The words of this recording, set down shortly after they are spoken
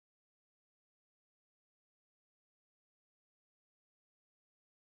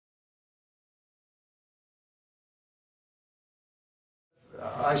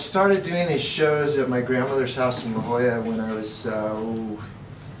I started doing these shows at my grandmother's house in La Jolla when I was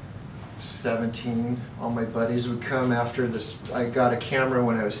 17. All my buddies would come after this. I got a camera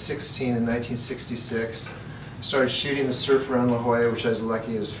when I was 16 in 1966. Started shooting the surf around La Jolla, which I was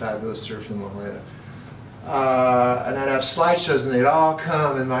lucky. It was fabulous surf in La Jolla. And I'd have slideshows, and they'd all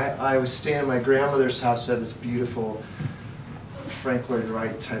come. And I was staying at my grandmother's house. That had this beautiful Frank Lloyd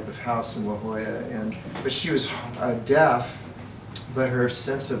Wright type of house in La Jolla, but she was deaf, but her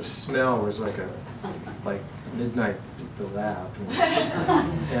sense of smell was like midnight at the lab,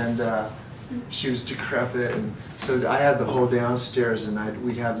 and she was decrepit, and so I had the whole downstairs, and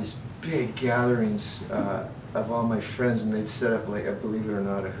we'd have these big gatherings of all my friends, and they'd set up, like, believe it or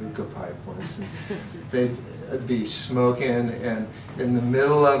not, a hookah pipe once, and they'd be smoking, and in the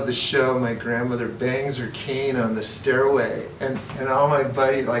middle of the show, my grandmother bangs her cane on the stairway, and all my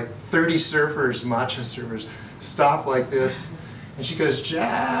buddies, like 30 surfers, macho surfers, stop like this, and she goes,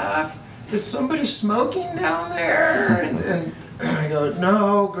 "Jeff, is somebody smoking down there?" And I go,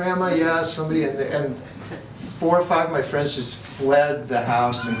 "No, Grandma, yeah, somebody," and 4 or 5 of my friends just fled the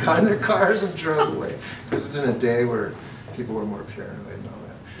house and got in their cars and drove away. This is in a day where people were more paranoid and all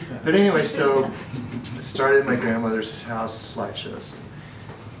that. But anyway, so I started at my grandmother's house slideshows.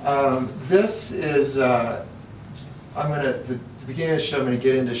 This is, the beginning of the show, I'm going to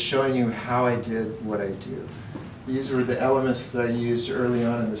get into showing you how I did what I do. These were the elements that I used early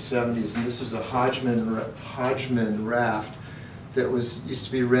on in the 70s, and this was a Hodgman raft that used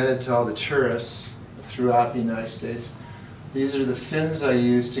to be rented to all the tourists throughout the United States. These are the fins I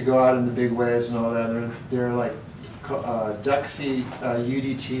used to go out in the big waves and all that. They're like duck feet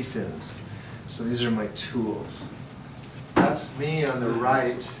UDT fins. So these are my tools. That's me on the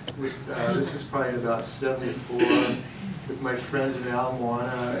right. This is probably about 74 with my friends in Ala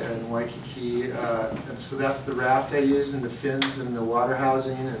Moana and Waikiki. And so that's the raft I used, and the fins and the water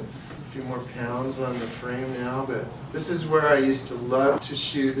housing, and a few more pounds on the frame now. But this is where I used to love to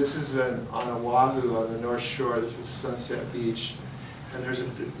shoot. This is on Oahu on the North Shore. This is Sunset Beach. And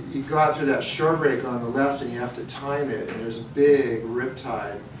you go out through that shore break on the left, and you have to time it. And there's a big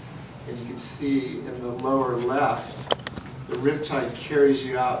riptide. And you can see in the lower left, the riptide carries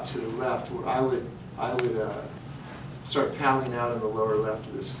you out to the left, where I would start paddling out in the lower left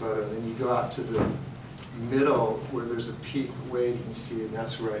of this photo. And then you go out to the middle where there's a peak wave you can see, and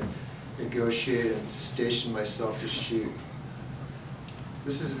that's where I negotiate and station myself to shoot.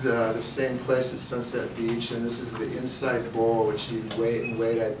 This is the same place as Sunset Beach, and this is the inside bowl, which you'd wait and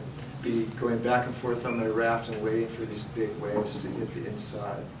wait. I'd be going back and forth on my raft and waiting for these big waves to hit the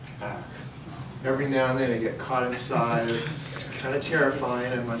inside. Every now and then I get caught inside. It's kind of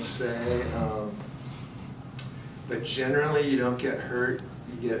terrifying, I must say. But generally you don't get hurt.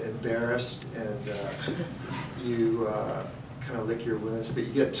 You get embarrassed, and you kind of lick your wounds, but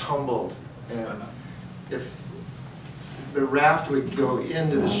you get tumbled. And if the raft would go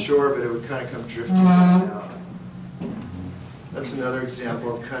into the shore, but it would kind of come drifting back out. That's another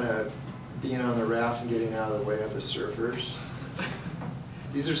example of kind of being on the raft and getting out of the way of the surfers.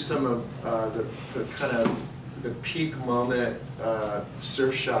 These are some of the kind of the peak moment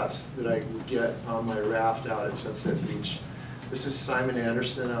surf shots that I would get on my raft out at Sunset Beach. This is Simon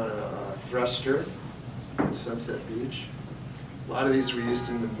Anderson on a thruster at Sunset Beach. A lot of these were used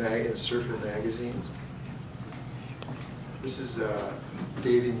in Surfer magazine. This is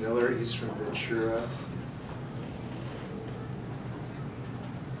Davey Miller. He's from Ventura.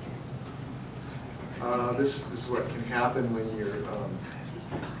 This is what can happen when you're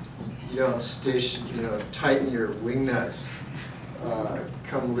you don't tighten your wing nuts,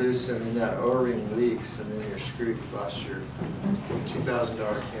 come loose, and then that O-ring leaks, and then you're screwed. You lost your $2,000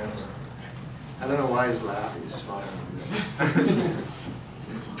 camera. I don't know why he's laughing. He's smiling.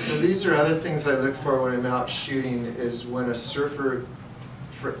 So these are other things I look for when I'm out shooting. Is when a surfer,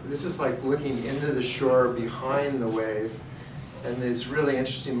 this is like looking into the shore behind the wave, and these really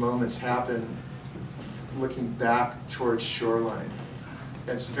interesting moments happen looking back towards shoreline.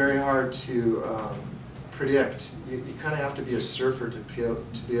 It's very hard to predict. You kind of have to be a surfer to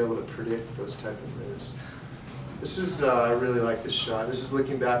be able to predict those type of moves. This is, I really like this shot. This is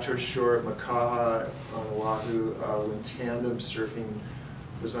looking back towards shore at Makaha on Oahu when tandem surfing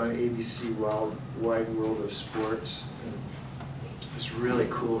was on ABC Wide World of Sports. And it's really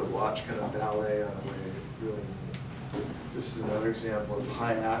cool to watch, kind of ballet on a wave. Really neat. This is another example of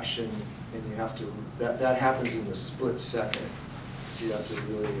high action, and you have to, that happens in a split second. So you have to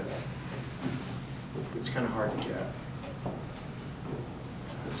really, it's kind of hard to get.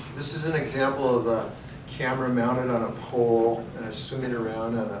 This is an example of a camera mounted on a pole, and I'm swimming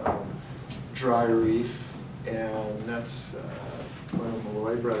around on a dry reef, and that's one of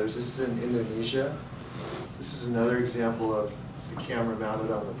Loy brothers. This is in Indonesia. This is another example of the camera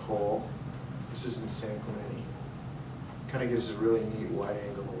mounted on the pole. This is in San Clemente. Kind of gives a really neat wide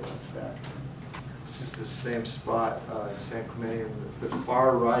angle effect. This is the same spot in San Clemente. And the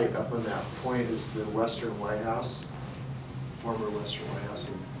far right, up on that point, is the Western White House, former Western White House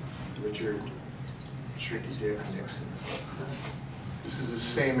of Richard Tricky Dick Nixon. This is the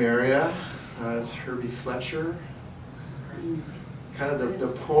same area. It's Herbie Fletcher. Kind of the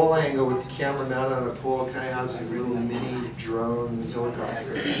pole angle with the camera mounted on a pole kind of has a little mini drone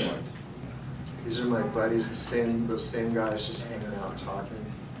helicopter effect. These are my buddies, those same guys just hanging out talking.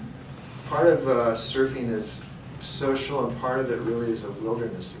 Part of surfing is social, and part of it really is a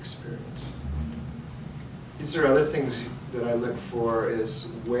wilderness experience. These are other things that I look for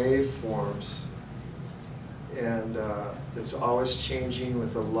is waveforms. And it's always changing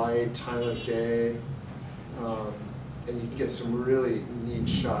with the light, time of day. And you can get some really neat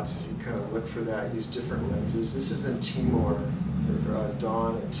shots if you kind of look for that, use different lenses. This is in Timor,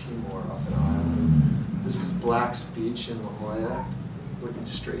 Dawn in Timor off an island. This is Black's Beach in La Jolla, looking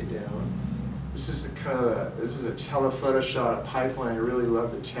straight down. This is this is a telephoto shot of pipeline. I really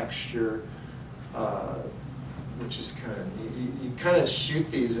love the texture, which is kind of neat. You kind of shoot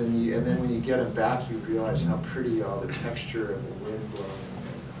these, and then when you get them back, you realize how pretty all the texture and the wind blowing.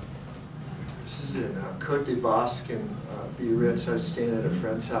 This is in Côte de Basque in Biarritz. I was staying at a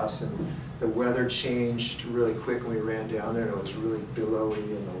friend's house, and the weather changed really quick when we ran down there, and it was really billowy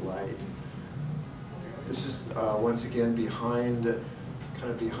in the light. This is once again behind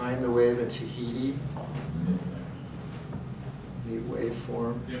the wave in Tahiti. Neat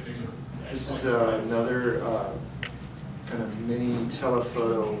waveform. This is another kind of mini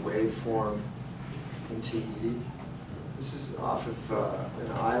telephoto waveform in Tahiti. This is off of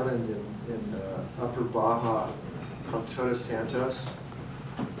an island in Upper Baja called Todos Santos.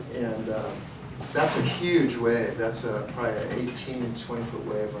 And that's a huge wave. That's probably an 18, 20-foot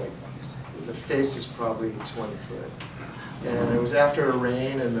wave. Like, the face is probably 20 foot. And it was after a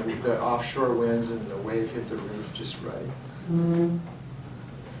rain and the offshore winds, and the wave hit the reef just right. Mm-hmm.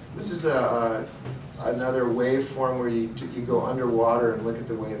 This is another waveform where you go underwater and look at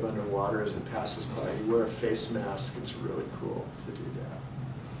the wave underwater as it passes by. You wear a face mask. It's really cool to do that.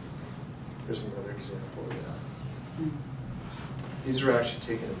 Here's another example of that. These were actually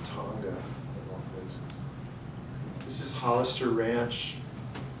taken in Tonga, of all places. This is Hollister Ranch,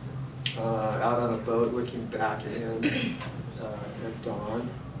 out on a boat looking back in at dawn.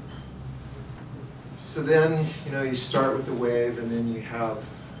 So then, you start with the wave, and then you have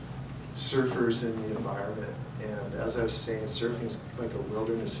surfers in the environment. And as I was saying, surfing is like a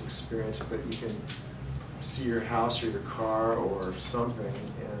wilderness experience, but you can see your house or your car or something.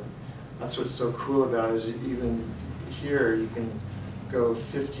 And that's what's so cool about it, is even here you can go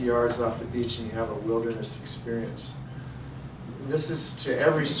 50 yards off the beach and you have a wilderness experience. This is to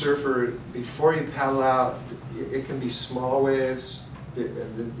every surfer, before you paddle out, it can be small waves,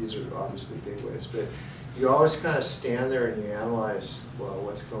 and these are obviously big waves, but you always kind of stand there and you analyze, well,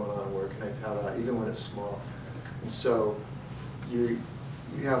 what's going on, where can I paddle out, even when it's small. And so you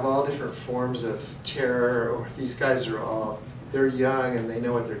have all different forms of terror, or these guys are they're young and they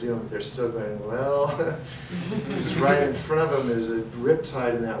know what they're doing, but they're still going, well, because right in front of them is a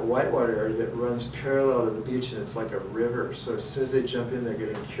riptide in that whitewater area that runs parallel to the beach, and it's like a river. So as soon as they jump in, they're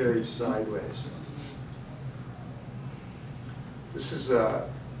getting carried sideways. This is a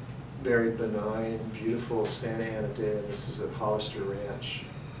very benign, beautiful Santa Ana day, and this is at Hollister Ranch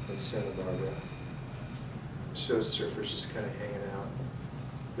in Santa Barbara. It shows surfers just kind of hanging out.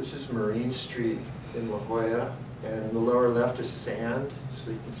 This is Marine Street in La Jolla, and in the lower left is sand, so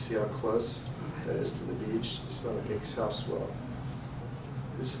you can see how close that is to the beach, just on a big south swell.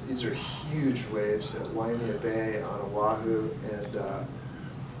 These are huge waves at Waimea Bay on Oahu, and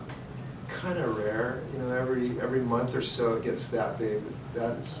kind of rare. Every month or so it gets that big.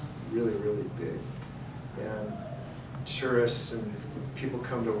 That is really, really big. And tourists and people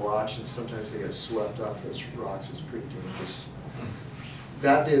come to watch, and sometimes they get swept off those rocks. It's pretty dangerous.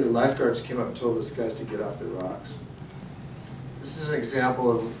 That day the lifeguards came up and told those guys to get off the rocks. This is an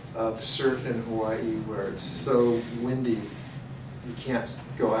example of surf in Hawaii where it's so windy you can't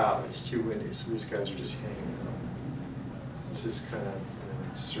go out, it's too windy, so these guys are just hanging out. This is kind of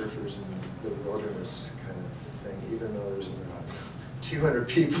surfers in the wilderness kind of thing, even though there's about 200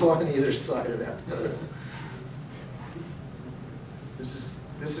 people on either side of that boat.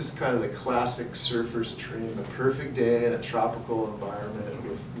 This is kind of the classic surfer's dream, a perfect day in a tropical environment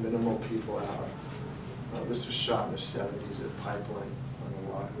with minimal people out. This was shot in the 70s at Pipeline on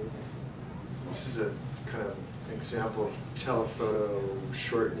Oahu. This is a kind of example of telephoto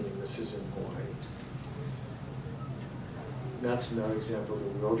shortening. This is in Hawaii. And that's another example of the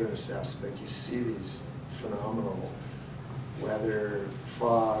wilderness aspect. You see these phenomenal weather,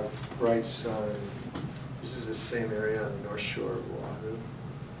 fog, bright sun. This is the same area on the North Shore of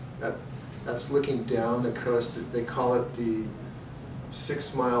Oahu. That's looking down the coast. They call it the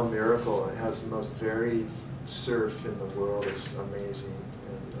 6 Mile Miracle. It has the most varied surf in the world. It's amazing.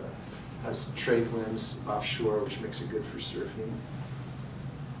 And has trade winds offshore, which makes it good for surfing.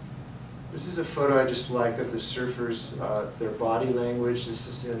 This is a photo I just like of the surfers, their body language. This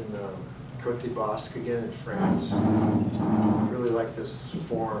is in Côte de Basque again in France. I really like those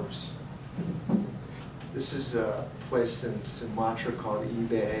forms. This is a place in Sumatra called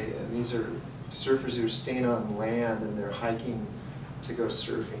Ibe, and these are surfers who are staying on land and they're hiking to go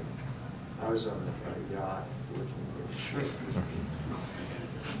surfing. I was on a yacht looking at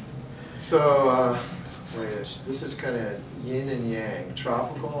So, this is kind of yin and yang,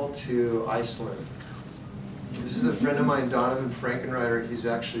 tropical to Iceland. This is a friend of mine, Donovan Frankenreiter. He's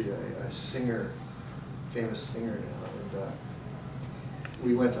actually a singer, famous singer now. And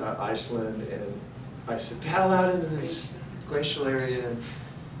we went to Iceland, and I said, paddle out into this glacial area. And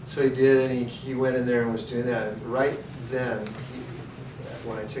so he did, and he went in there and was doing that. And right then,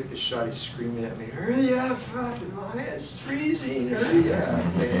 when I took the shot, he's screaming at me, hurry up, it's freezing, hurry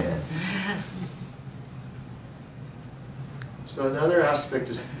up, man. So another aspect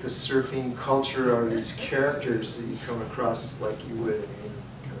is the surfing culture are these characters that you come across like you would in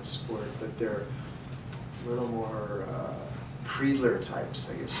any kind of sport, but they're a little more Creedler types,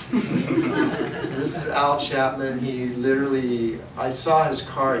 I guess. So this is Al Chapman. He literally, I saw his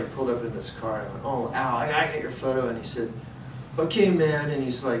car, he pulled up in this car, and I went, oh, Al, I gotta get your photo, and he said, okay, man, and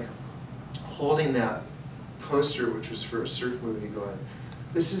he's like holding that poster, which was for a surf movie, going,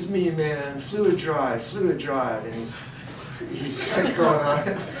 this is me, man, fluid drive, and he's like going on,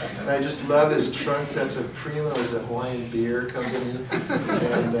 and I just love his trunks. That's a Primo's, a Hawaiian beer company,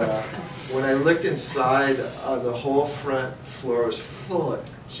 and when I looked inside, the whole front floor was full of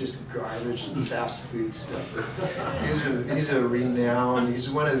just garbage and fast food stuff. He's a renowned, he's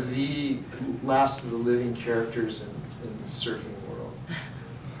one of the last of the living characters in the surfing world.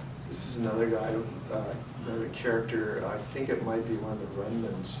 This is another guy, another character. I think it might be one of the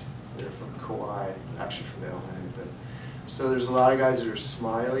Runmans. They're from Kauai, actually from LA. But so there's a lot of guys that are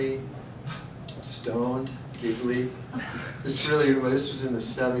smiley, stoned, giggly. This was in the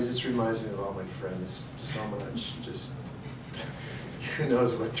 70s. This reminds me of all my friends so much. Just who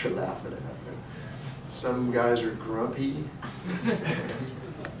knows what they're laughing at. But some guys are grumpy.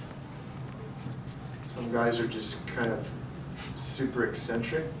 Some guys are just kind of super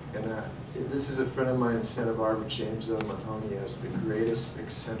eccentric. And this is a friend of mine in Santa Barbara, James O. Mahoney, has the greatest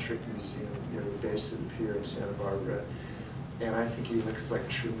eccentric museum near the base of the pier in Santa Barbara. And I think he looks like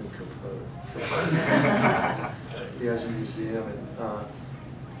Truman Capote. He has a museum, and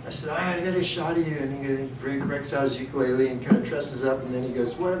I said, I gotta get a shot of you, and he breaks out his ukulele and kind of dresses up, and then he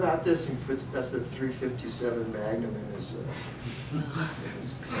goes, what about this? And that's a 357 Magnum in his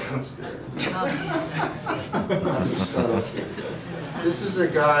pants there. That's a subtlety. This is a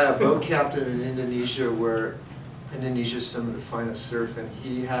guy, a boat captain in Indonesia, where Indonesia is some of the finest surf, and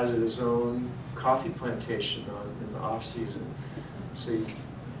he has his own coffee plantation in the off season. So he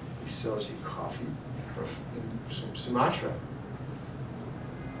sells you coffee from Sumatra.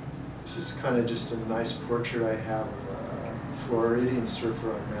 This is kind of just a nice portrait I have of a Floridian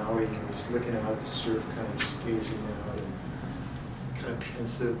surfer on Maui. He was looking out at the surf, kind of just gazing out, and kind of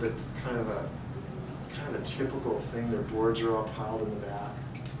pensive, but kind of a typical thing. Their boards are all piled in the back.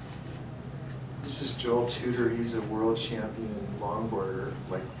 This is Joel Tudor. He's a world champion longboarder,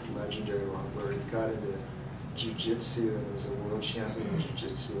 like legendary longboarder. He got into jiu-jitsu and was a world champion in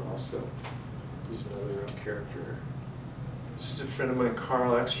jiu-jitsu also. He's another real character. This is a friend of mine,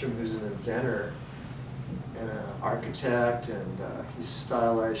 Carl Ekstrom, who's an inventor and an architect, and he's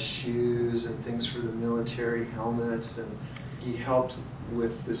stylized shoes and things for the military, helmets, and he helped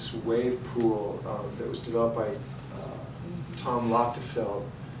with this wave pool that was developed by Tom Lochtefeld,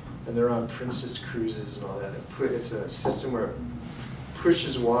 and they're on Princess cruises and all that. It's a system where it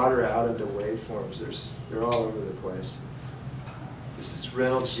pushes water out into waveforms. They're all over the place. This is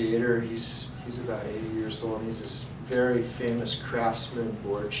Reynolds Yater. He's about 80 years old, and he's this very famous craftsman,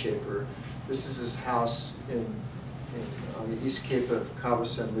 board shaper. This is his house on the East Cape of Cabo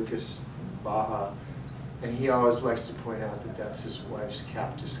San Lucas in Baja, and he always likes to point out that that's his wife's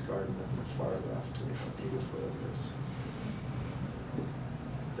cactus garden on the far left, and how beautiful it is.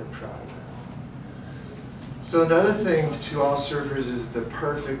 They're proud of that. So another thing to all surfers is the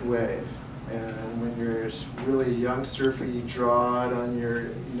perfect wave. And when you're a really young surfer, you draw it on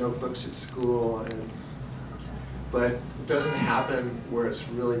your notebooks at school. But it doesn't happen where it's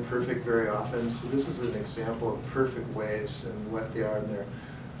really perfect very often. So this is an example of perfect waves and what they are. And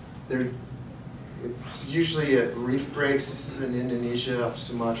they're usually at reef breaks. This is in Indonesia, off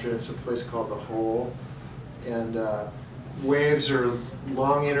Sumatra. It's a place called the Hole. And waves are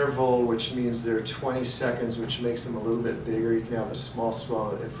long interval, which means they're 20 seconds, which makes them a little bit bigger. You can have a small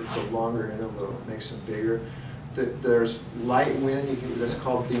swell. If it's a longer interval, it makes them bigger. There's light wind, that's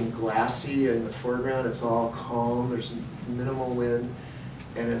called being glassy in the foreground. It's all calm, there's minimal wind,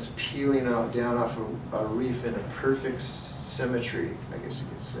 and it's peeling out down off a reef in a perfect symmetry, I guess you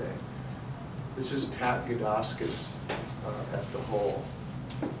could say. This is Pat Gudauskas at the Hole.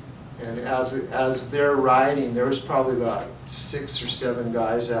 And as they're riding, there was probably about 6 or 7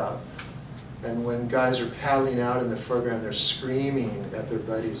 guys out. And when guys are paddling out in the foreground, they're screaming at their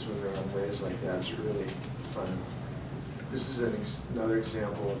buddies when they're on waves like that. It's really fun. This is another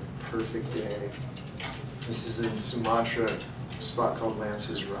example of a perfect day. This is in Sumatra, a spot called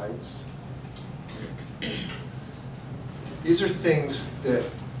Lance's Rights. These are things that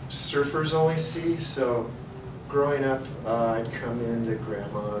surfers only see. So growing up, I'd come into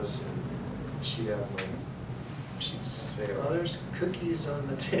Grandma's and she'd say, "Oh, there's cookies on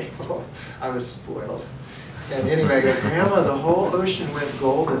the table." I was spoiled. And anyway, I go, "Grandma, the whole ocean went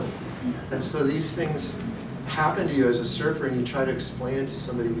golden." And so these things happen to you as a surfer, and you try to explain it to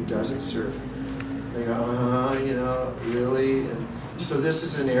somebody who doesn't surf. They go, you know, really? And so this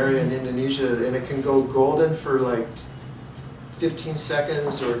is an area in Indonesia, and it can go golden for like 15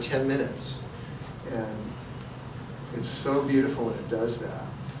 seconds or 10 minutes. And it's so beautiful when it does that.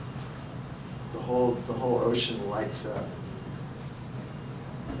 The whole ocean lights up.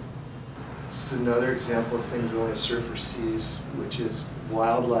 This is another example of things only a surfer sees, which is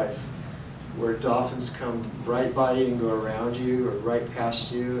wildlife, where dolphins come right by you and go around you or right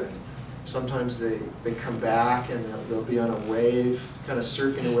past you, and sometimes they come back and they'll be on a wave, kind of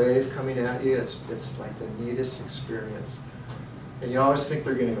surfing a wave coming at you. It's like the neatest experience. And you always think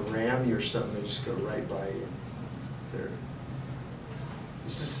they're going to ram you or something, they just go right by you.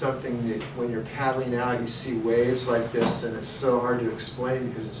 This is something that when you're paddling out, you see waves like this, and it's so hard to explain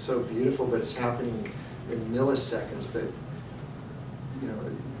because it's so beautiful, but it's happening in milliseconds. But you know,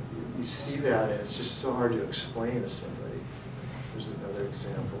 you see that, and it's just so hard to explain to somebody. There's another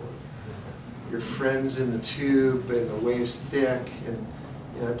example of your friends in the tube, and the wave's thick, and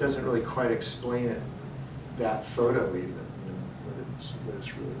you know, it doesn't really quite explain it. That photo even, you know, what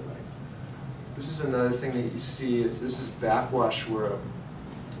it's really like. This is another thing that you see. This is backwash, where a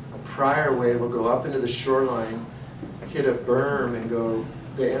prior wave will go up into the shoreline, hit a berm, and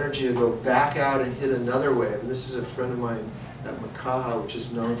the energy will go back out and hit another wave. And this is a friend of mine at Makaha, which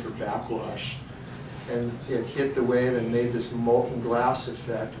is known for backwash. And it hit the wave and made this molten glass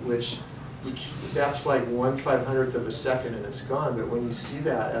effect, which that's like 1/500th of a second and it's gone. But when you see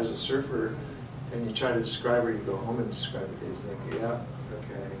that as a surfer and you try to describe it, you go home and describe it, you think, yeah,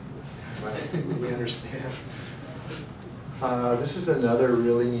 okay, we understand. This is another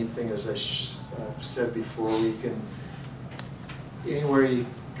really neat thing, as I've said before. You can, anywhere you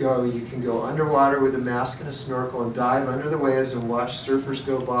can go underwater with a mask and a snorkel and dive under the waves and watch surfers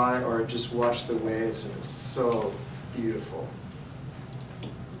go by, or just watch the waves, and it's so beautiful.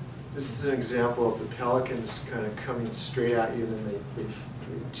 This is an example of the pelicans kind of coming straight at you, and then they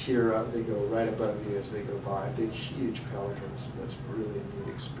tear up, they go right above you as they go by. Big, huge pelicans. That's really a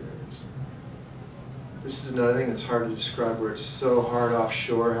neat experience. This is another thing that's hard to describe, where it's so hard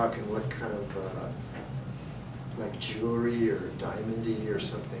offshore, how it can look kind of like jewelry or diamondy or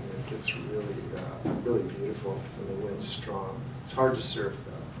something. It gets really, really beautiful when the wind's strong. It's hard to surf,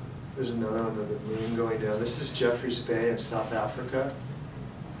 though. There's another one of the moon going down. This is Jeffreys Bay in South Africa.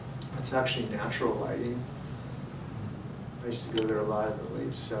 It's actually natural lighting. I used to go there a lot in the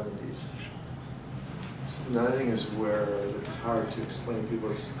late 70s. This is another thing is where it's hard to explain to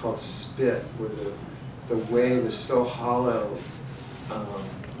people. It's called spit, where the wave is so hollow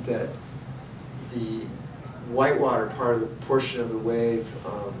that the whitewater part of the portion of the wave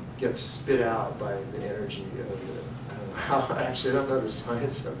gets spit out by the energy of the, I don't know how, actually I don't know the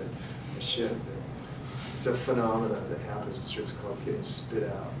science of it. I should, but it's a phenomenon that happens in surf called getting spit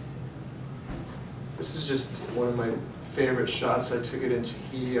out. This is just one of my favorite shots. I took it in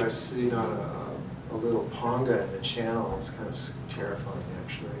Tahiti. I was sitting on a little ponga in the channel. It's kind of terrifying,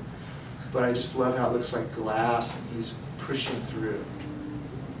 actually. But I just love how it looks like glass, and he's pushing through.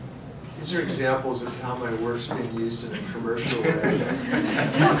 These are examples of how my work's being used in a commercial way.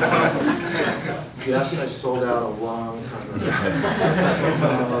 Yes, I sold out a long time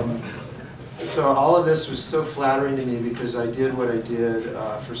ago. So all of this was so flattering to me because I did what I did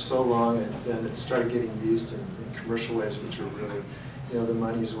for so long, and then it started getting used in commercial ways, which were really, you know, the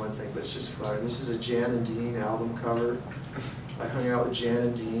money's one thing, but it's just flattering. This is a Jan and Dean album cover. I hung out with Jan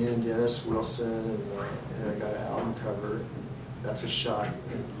and Dean and Dennis Wilson, and I got an album cover. That's a shot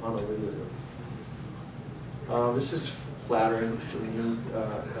in Honolulu. This is flattering for me.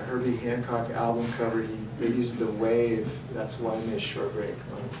 The Herbie Hancock album cover, they used the wave. That's why I made Short Break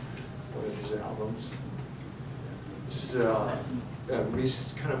on one of his albums. This is a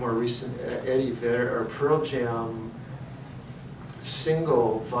kind of more recent Eddie Vedder or Pearl Jam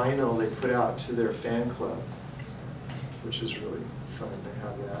single vinyl they put out to their fan club, which is really fun to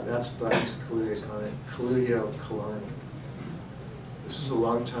have that. That's Bugs Kaleo Kalani. This is a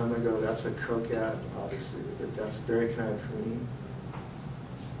long time ago. That's a Coke ad, obviously, but that's Barry Kanayapuni.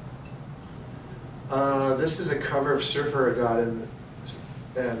 This is a cover of Surfer I got, and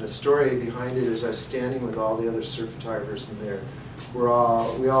the story behind it is I was standing with all the other surf photographers in there. We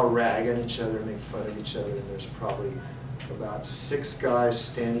all rag on each other, make fun of each other, and there's probably about 6 guys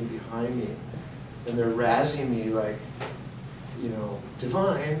standing behind me, and they're razzing me like, you know,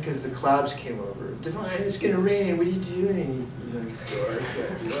 Divine, because the clouds came over. Divine, it's gonna rain. What are you doing? You know, you dork.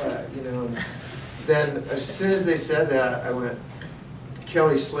 Like, what? You know. And then as soon as they said that, I went.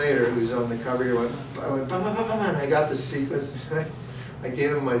 Kelly Slater, who's on the cover here, I went, bah, bah, bah, bah, and I got the sequence. I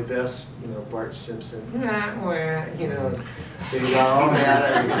gave him my best, you know, Bart Simpson, you know, they got all mad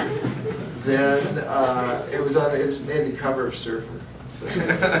at me. Then it made the cover of Surfer. So.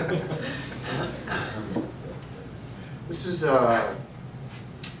 This is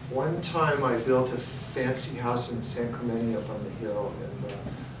one time I built a fancy house in San Clemente up on the hill, and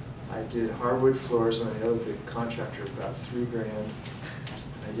I did hardwood floors, and I owed the contractor about $3 grand.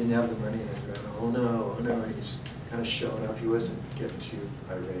 I didn't have the money, and I go, oh no, and he's kind of showing up. He wasn't getting too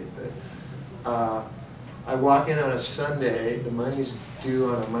irate, but I walk in on a Sunday, the money's due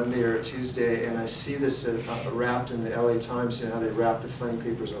on a Monday or a Tuesday, and I see this wrapped in the LA Times, you know how they wrap the funny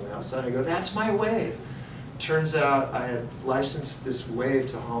papers on the outside. I go, that's my wave. Turns out I had licensed this wave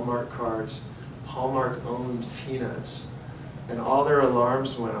to Hallmark cards. Hallmark owned Peanuts, and all their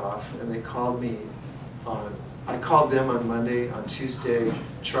alarms went off, and they called me on, I called them on Monday. On Tuesday,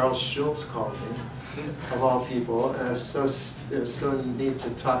 Charles Schultz called me, of all people, and it was so neat to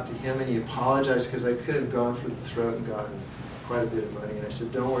talk to him, and he apologized because I could have gone for the throat and gotten quite a bit of money, and I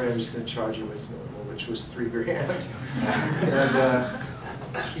said, don't worry, I'm just going to charge you what's normal, which was $3 grand.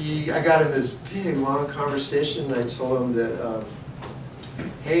 And I got in this big, long conversation, and I told him that,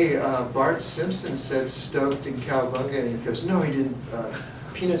 hey, Bart Simpson said stoked in Cowabunga, and he goes, no, he didn't.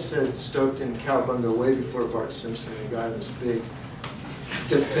 Peanuts said stoked in Cowabunga way before Bart Simpson. He got in this big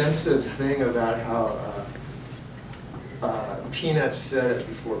defensive thing about how Peanuts said it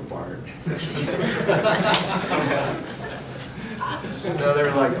before Bart. It's another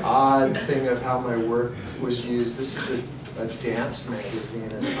like odd thing of how my work was used. This is a dance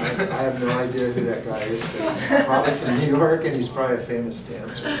magazine, and I have no idea who that guy is, but he's probably from New York, and he's probably a famous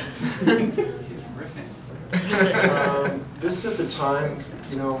dancer. This at the time,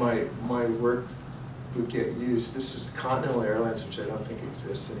 you know, my work would get used. This was Continental Airlines, which I don't think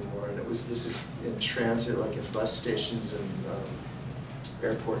exists anymore, and this is in transit, like in bus stations and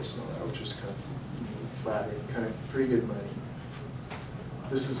airports and all that, which was kind of flattering, kind of pretty good money.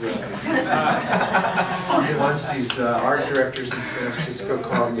 This is once these art directors in San Francisco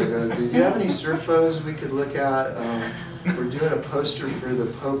called me and go, do you have any surf photos we could look at? We're doing a poster for the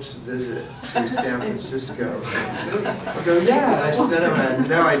Pope's visit to San Francisco. I go, yeah, and I sent them, I had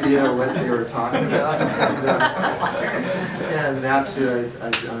no idea what they were talking about. And that's it,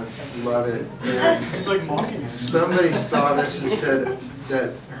 I love it. It's like mocking. Somebody saw this and said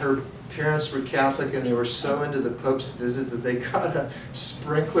that her parents were Catholic, and they were so into the Pope's visit that they got a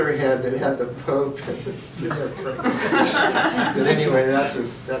sprinkler head that had the Pope in their front. But anyway, that's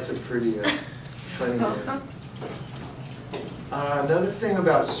a pretty funny one. Another thing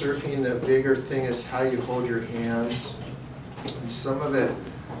about surfing, the bigger thing is how you hold your hands. And some of it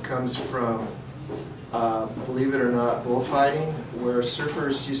comes from, believe it or not, bullfighting, where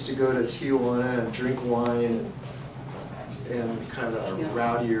surfers used to go to Tijuana and drink wine and kind of a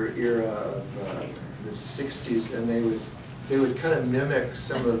rowdier era of the 60s, and they would kind of mimic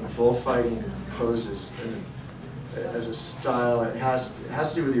some of the bullfighting poses as a style. It has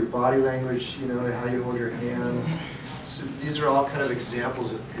to do with your body language, you know, how you hold your hands. So these are all kind of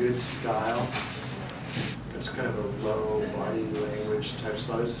examples of good style. It's kind of a low body language type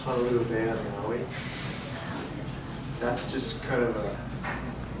style. This is Honolulu Bay on Maui. That's just kind of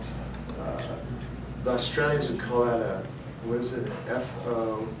the Australians would call that what is it, an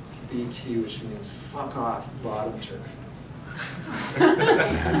FO, BT, which means fuck off, bottom turn.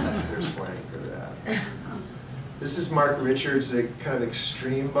 That's their slang for that. This is Mark Richards, a kind of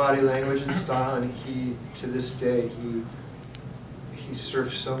extreme body language and style, and he, to this day, he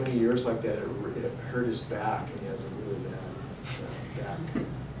surfed so many years like that, it hurt his back, and he has a really bad back.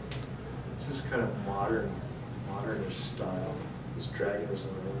 This is kind of modernist style. He's dragging his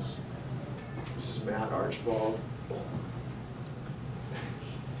arms. This is Matt Archibald.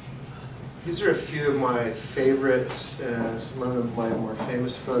 These are a few of my favorites and some of my more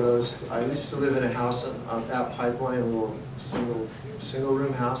famous photos. I used to live in a house on that pipeline, a little single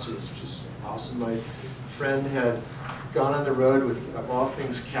room house. It was just awesome. My friend had gone on the road with, of all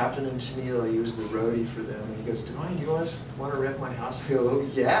things, Captain and Tennille. He was the roadie for them. And he goes, Dwayne, you want to rent my house? I go, oh,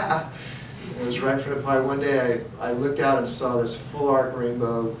 yeah. And it was right in front of the pipe. One day I looked out and saw this full arc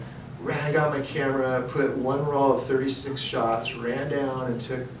rainbow, ran, got my camera, put one roll of 36 shots, ran down and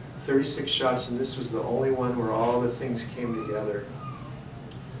took 36 shots, and this was the only one where all the things came together.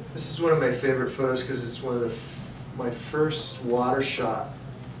 This is one of my favorite photos because it's one of my first water shot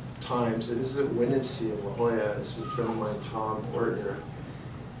times. This is at Windansea in La Jolla. This is a friend of mine, Tom Ortner.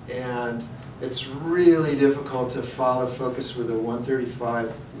 And it's really difficult to follow focus with a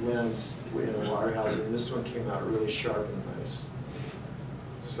 135 lens in a water house, and this one came out really sharp and nice.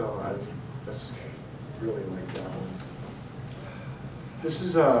 So that's really like that one. This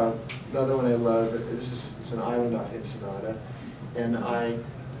is another one I love. It's an island off Ensenada, and I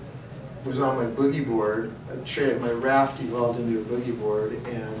was on my boogie board. My raft evolved into a boogie board,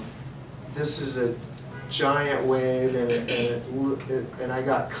 and this is a giant wave, and I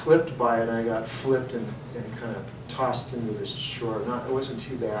got clipped by it, and I got flipped and kind of tossed into the shore. It wasn't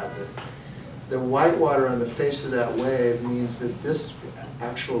too bad, but the white water on the face of that wave means that this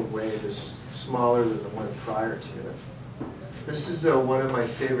actual wave is smaller than the one prior to it. This is one of my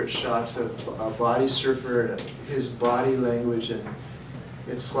favorite shots of a body surfer and his body language, and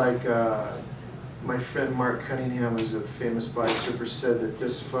it's like my friend Mark Cunningham, who's a famous body surfer, said that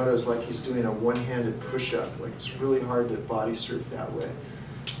this photo is like he's doing a one-handed push-up. Like it's really hard to body surf that way.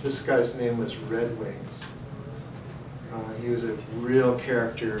 This guy's name was Red Wings. He was a real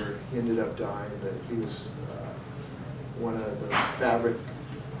character. He ended up dying, but he was one of those fabric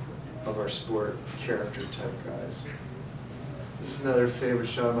of our sport character type guys. This is another favorite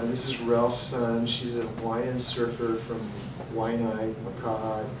shot of mine. This is Rel's son. She's a Hawaiian surfer from Waianae,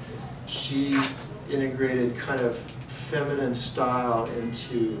 Makaha. She integrated kind of feminine style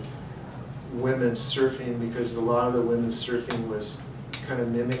into women's surfing because a lot of the women's surfing was kind of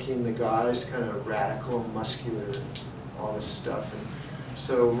mimicking the guys, kind of radical, muscular, all this stuff. And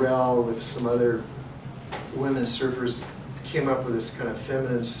so Rel, with some other women surfers, came up with this kind of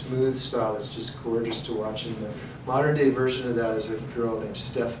feminine, smooth style that's just gorgeous to watch. And the modern day version of that is a girl named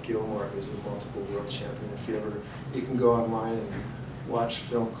Steph Gilmore, who's a multiple world champion. If you can go online and watch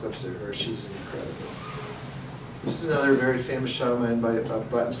film clips of her, she's incredible. This is another very famous shot of mine by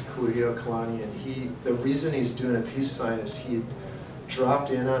Buttons Kuhio Kalani, and the reason he's doing a peace sign is he dropped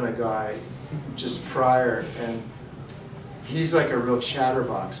in on a guy just prior, and he's like a real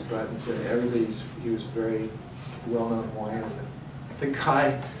chatterbox, Buttons, and he was very well-known Hawaiian. And the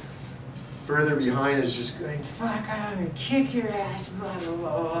guy further behind is just going, fuck, I'm gonna kick your ass, blah, blah,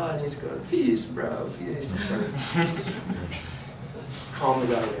 blah, blah. And he's going, peace, bro, peace. Calm the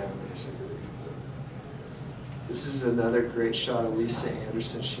guy down, basically. This is another great shot of Lisa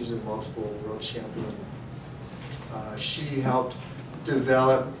Anderson. She's a multiple world champion. She helped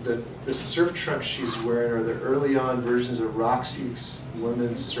develop the surf trunks she's wearing, are the early on versions of Roxy's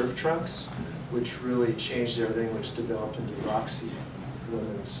women's surf trunks, which really changed everything, which developed into Roxy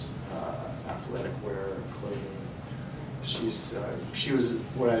women's athletic wear and clothing. She was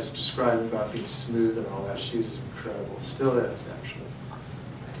what I was describing about being smooth and all that. She was incredible, still is actually.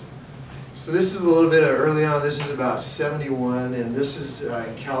 So this is a little bit of early on. This is about 71, and this is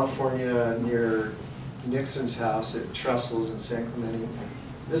in California near Nixon's house at Trestles in San Clemente.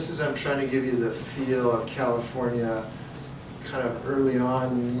 I'm trying to give you the feel of California kind of early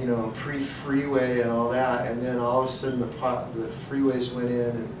on, you know, pre-freeway and all that, and then all of a sudden the freeways went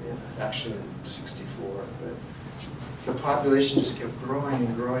in actually in 64, but the population just kept growing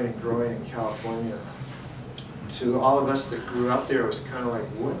and growing and growing in California. To all of us that grew up there, it was kind of like,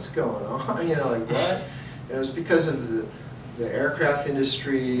 what's going on? You know, like what? And it was because of the aircraft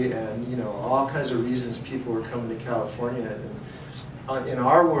industry and, you know, all kinds of reasons people were coming to California. And in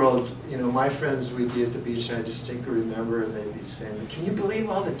our world, you know, my friends would be at the beach, and I distinctly remember, and they'd be saying, can you believe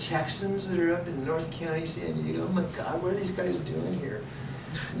all the Texans that are up in North County, San Diego? Oh my God, what are these guys doing here?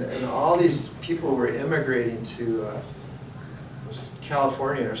 And all these people were immigrating to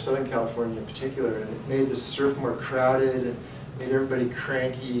California, or Southern California in particular, and it made the surf more crowded and made everybody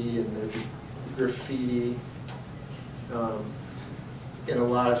cranky, and there'd be graffiti in a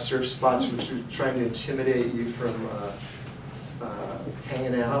lot of surf spots which were trying to intimidate you from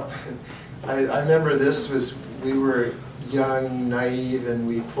hanging out. I remember we were young, naive, and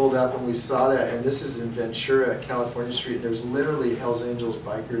we pulled up and we saw that, and this is in Ventura, California Street, and there's literally Hells Angels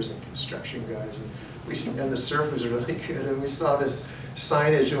bikers and construction guys, and the surf was really good, and we saw this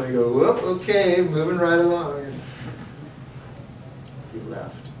signage and we go, whoop, okay, moving right along. And we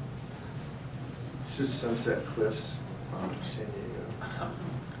left. This is Sunset Cliffs, San Diego.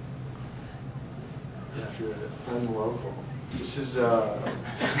 If you're unlocal. This is,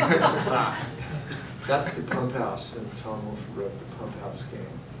 that's the pump house, and Tom Wolfe wrote the pump house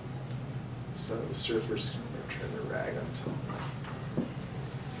game. So the surfers are trying to rag on Tom.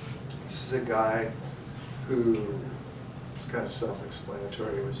 This is a guy who, it's kind of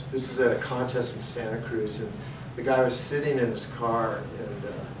self-explanatory. This is at a contest in Santa Cruz, and the guy was sitting in his car, and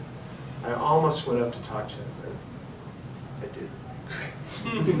I almost went up to talk to him, but I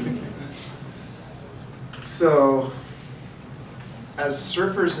didn't. So, as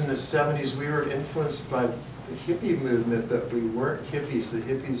surfers in the 70s, we were influenced by the hippie movement, but we weren't hippies. The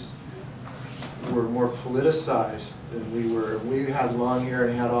hippies were more politicized than we were. We had long hair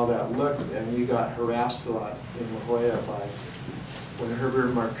and had all that look, and we got harassed a lot in La Jolla by, when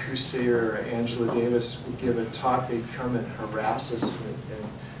Herbert Marcuse or Angela Davis would give a talk, they'd come and harass us and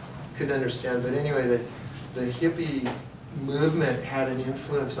couldn't understand. But anyway, the hippie movement had an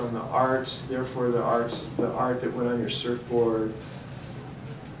influence on the arts, therefore the art that went on your surfboard.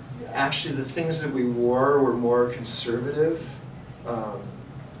 Actually, the things that we wore were more conservative.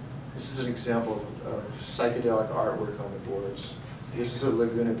 This is an example of psychedelic artwork on the boards. This is at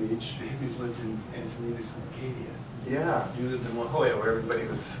Laguna Beach. The hippies lived in Encinitas and Acadia. Yeah. You lived in La Jolla, where everybody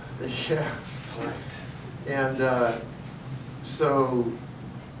was polite. And so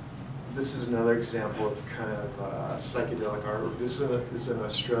this is another example of kind of psychedelic artwork. This is an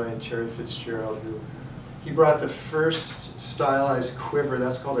Australian, Terry Fitzgerald, who he brought the first stylized quiver,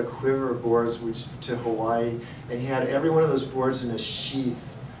 that's called a quiver boards, to Hawaii, and he had every one of those boards in a sheath,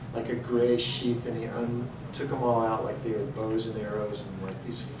 like a gray sheath, and he took them all out like they were bows and arrows and like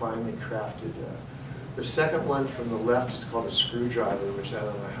these finely crafted. The second one from the left is called a screwdriver, which I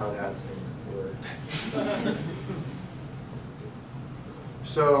don't know how that thing worked.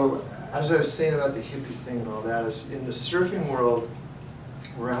 So, as I was saying about the hippie thing and all that, is in the surfing world,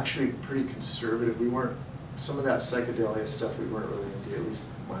 we're actually pretty conservative. We weren't, some of that psychedelia stuff we weren't really into, at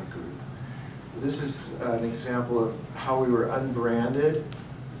least my group. This is an example of how we were unbranded,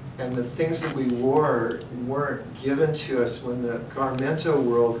 and the things that we wore weren't given to us when the Garmento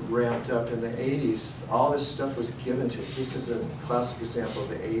world ramped up in the 80s. All this stuff was given to us. This is a classic example of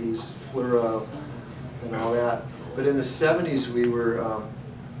the 80s, fluoro and all that. But in the 70s, we were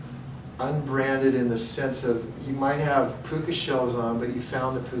unbranded in the sense of you might have puka shells on, but you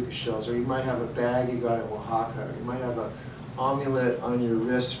found the puka shells, or you might have a bag you got in Oaxaca, or you might have an amulet on your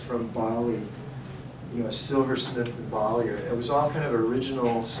wrist from Bali, you know, a silversmith in Bali, or it was all kind of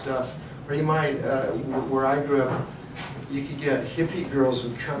original stuff. Or you might, where I grew up, you could get hippie girls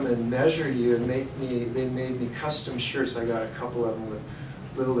would come and measure you and they made me custom shirts. I got a couple of them with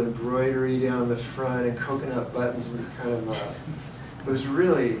little embroidery down the front and coconut buttons, and kind of, it was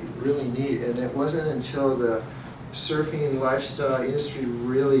really, really neat. And it wasn't until the surfing and lifestyle industry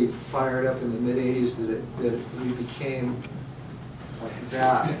really fired up in the mid-80s that we became like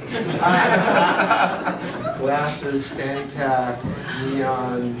that. Glasses, fanny pack,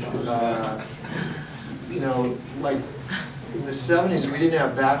 neon, you know, like in the 70s we didn't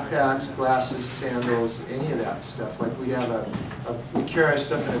have backpacks, glasses, sandals, any of that stuff. Like we'd have we'd carry our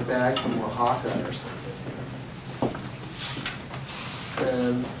stuff in a bag from Oaxaca or something.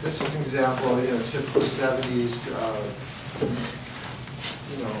 And this is an example, you know, typical 70s,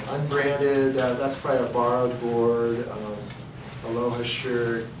 you know, unbranded, that's probably a borrowed board, Aloha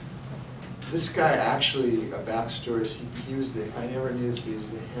shirt. This guy actually, a backstory is he was I never knew this, but he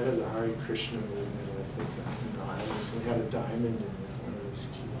was the head of the Hare Krishna movement, I think, in the islands. He had a diamond in one of his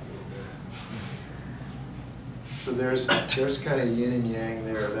teeth. So there's kind of yin and yang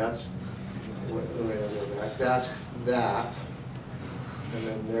there. That's the way I go back. That's that. And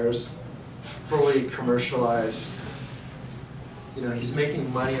then there's fully commercialized, you know, he's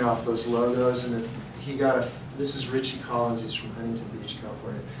making money off those logos, and if he got this is Richie Collins, he's from Huntington Beach,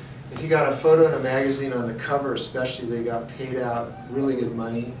 California. If he got a photo in a magazine on the cover especially, they got paid out really good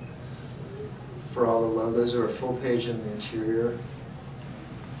money for all the logos, or a full page in the interior.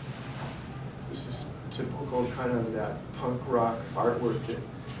 This is typical kind of that punk rock artwork that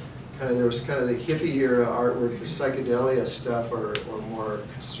there was kind of the hippie era artwork, the psychedelia stuff, or more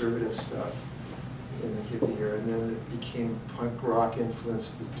conservative stuff in the hippie era, and then it became punk rock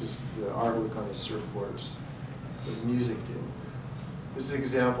influenced, just the artwork on the surfboards, the music did. This is an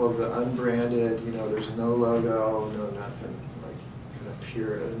example of the unbranded, there's no logo, no nothing, like kind of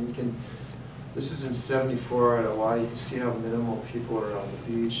pure. And you can, this is in '74 at Jolla. You can see how minimal people are on the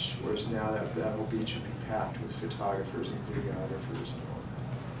beach, whereas now that whole beach would be packed with photographers and videographers and all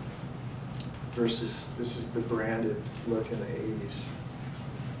that. Versus this is the branded look in the '80s.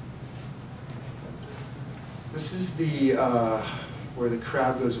 This is the where the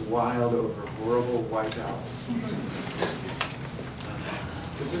crowd goes wild over horrible wipeouts.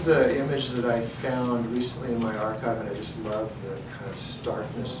 This is an image that I found recently in my archive, and I just love the kind of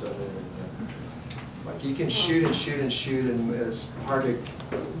starkness of it. And like you can shoot and shoot and shoot, and it's hard to.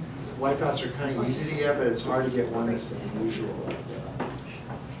 Wipeouts are kind of easy to get, but it's hard to get one that's unusual like that.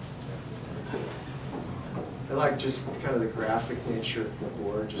 I like just kind of the graphic nature of the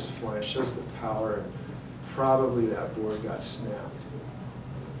board just flying. It shows the power, and probably that board got snapped.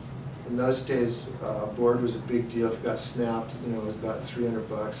 In those days, a board was a big deal. If it got snapped, it was about $300.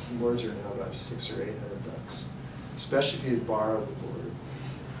 The boards are now about $600 or $800, especially if you had borrowed the board.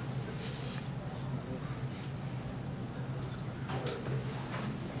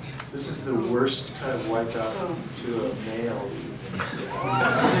 This is the worst kind of wipeout to a male.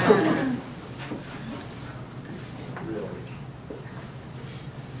 Really.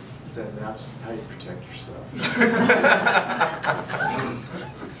 Then that's how you protect yourself.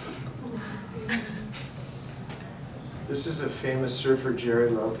 This is a famous surfer, Jerry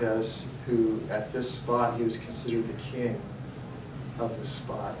Lopez, who at this spot, he was considered the king of the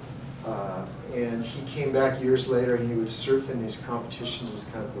spot. And he came back years later and he would surf in these competitions as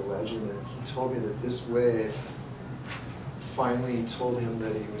kind of the legend. And he told me that this wave finally told him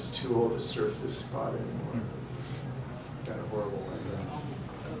that he was too old to surf this spot anymore. Got a horrible weather.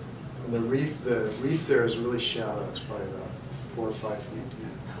 And the reef there is really shallow. It's probably about 4 or 5 feet deep.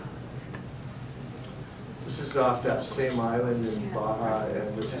 This is off that same island in Baja,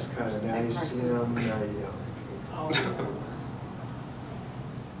 and this is kind of, now you see them, now you don't.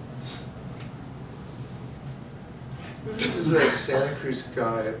 This is a Santa Cruz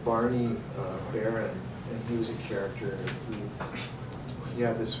guy, Barney Barron, and he was a character. He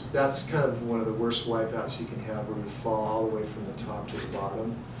had this, that's kind of one of the worst wipeouts you can have, where you fall all the way from the top to the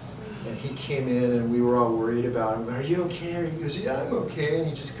bottom. And he came in and we were all worried about him. Are you okay? And he goes, yeah, I'm okay. And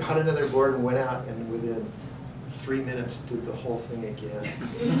he just got another board and went out, and within 3 minutes did the whole thing again.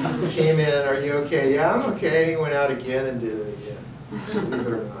 He came in, are you okay? Yeah, I'm okay. And he went out again and did it again, believe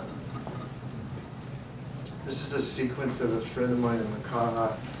it or not. This is a sequence of a friend of mine in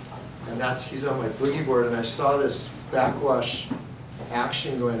Makaha, and he's on my boogie board, and I saw this backwash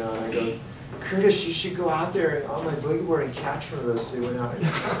action going on. I go, Curtis, you should go out there on my boogie board and catch one of those. So he went out and he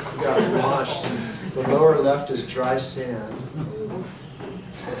got launched. The lower left is dry sand.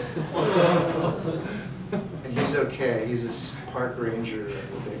 And he's okay. He's a park ranger in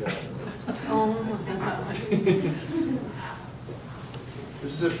the Big Island. Oh my God.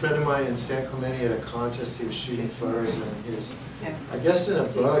 This is a friend of mine in San Clemente at a contest. He was shooting photos, and I guess in a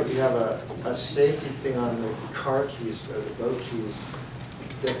boat you have a safety thing on the car keys or the boat keys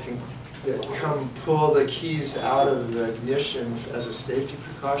that come pull the keys out of the ignition as a safety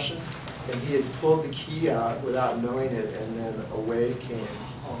precaution. And he had pulled the key out without knowing it, and then a wave came.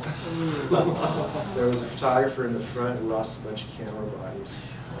 There was a photographer in the front who lost a bunch of camera bodies.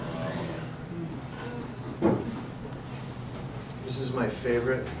 This is my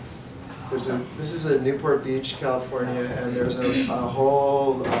favorite. This is in Newport Beach, California, and there's a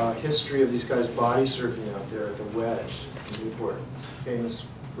whole history of these guys body surfing out there at the Wedge in Newport. It's a famous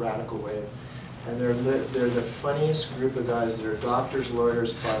radical wave. And they're the funniest group of guys. They're doctors,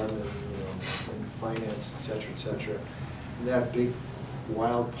 lawyers, firemen, and finance, etc., etc. And they have big,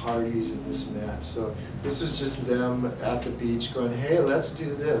 wild parties and this and that. So this was just them at the beach going, hey, let's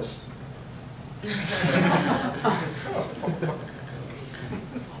do this.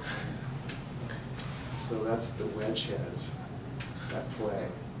 So that's the Wedge Heads, that play.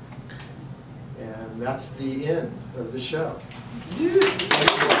 And that's the end of the show.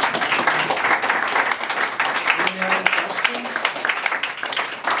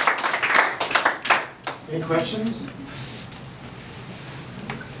 Any questions?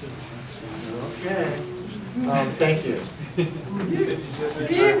 Okay. Thank you.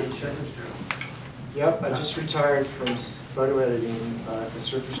 Yep, I just retired from photo editing at the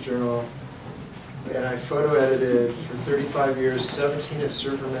Surface Journal And I photo edited for 35 years, 17 at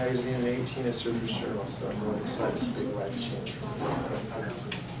Surfer Magazine and 18 at Surfer's Journal, so I'm really excited. It's a big life change.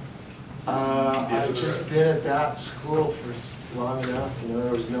 I've just been at that school for long enough. You know,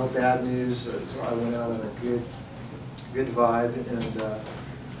 there was no bad news, so I went out on a good vibe. And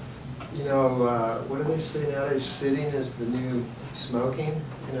you know, what do they say nowadays? Sitting is the new smoking.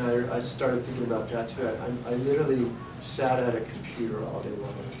 And I started thinking about that too. I literally sat at a computer all day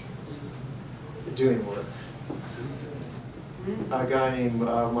long, doing work. A guy named,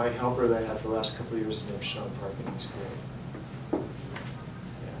 my helper that I had for the last couple of years, named Sean Parkin. He's great.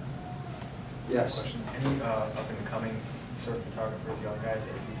 Yeah. Yes? Question. Any up-and-coming sort of photographers, young guys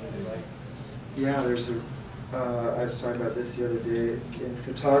that you really like? Yeah, there's a, I was talking about this the other day. In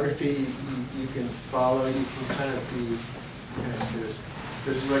photography, you can follow, you can kind of be, how can I say this?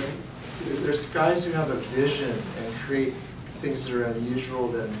 There's guys who have a vision and create things that are unusual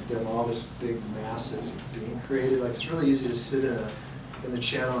than all this big masses being created. Like, it's really easy to sit in the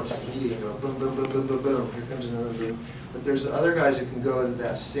channel and TV and go boom, boom, boom, boom, boom, boom, here comes another boom. But there's other guys who can go into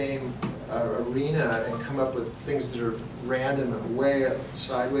that same arena and come up with things that are random and way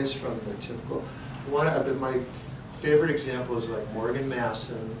sideways from the typical. One of my favorite example is like Morgan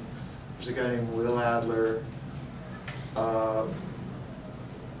Masson. There's a guy named Will Adler,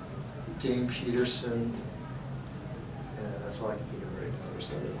 Dane Peterson, and that's all I can think of right now.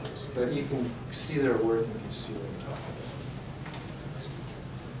 There's other things. But you can see their work and you can see what I'm talking about.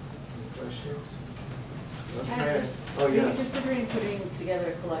 Any questions? Okay. Oh, Are you yes. considering putting together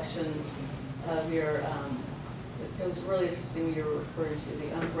a collection of your, it was really interesting when you were referring to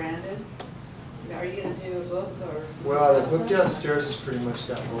the unbranded. Are you going to do a book or something? Well, the book downstairs is pretty much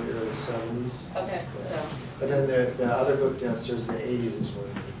that whole era of the 70s. Okay, so. And then the other book downstairs in the 80s is when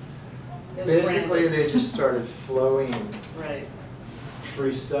it was basically branded. they just started flowing Right.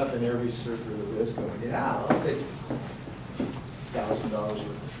 free stuff, and every surfer that lives going, yeah, I'll take $1,000 worth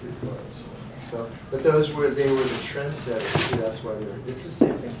of free clothes. So, but they were the trendsetters too. That's why it's the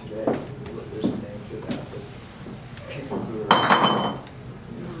same thing today. There's a name for that. But people who are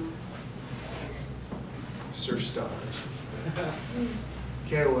surf stars.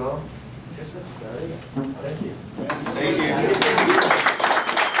 Okay, well, I guess that's about it. Thank you.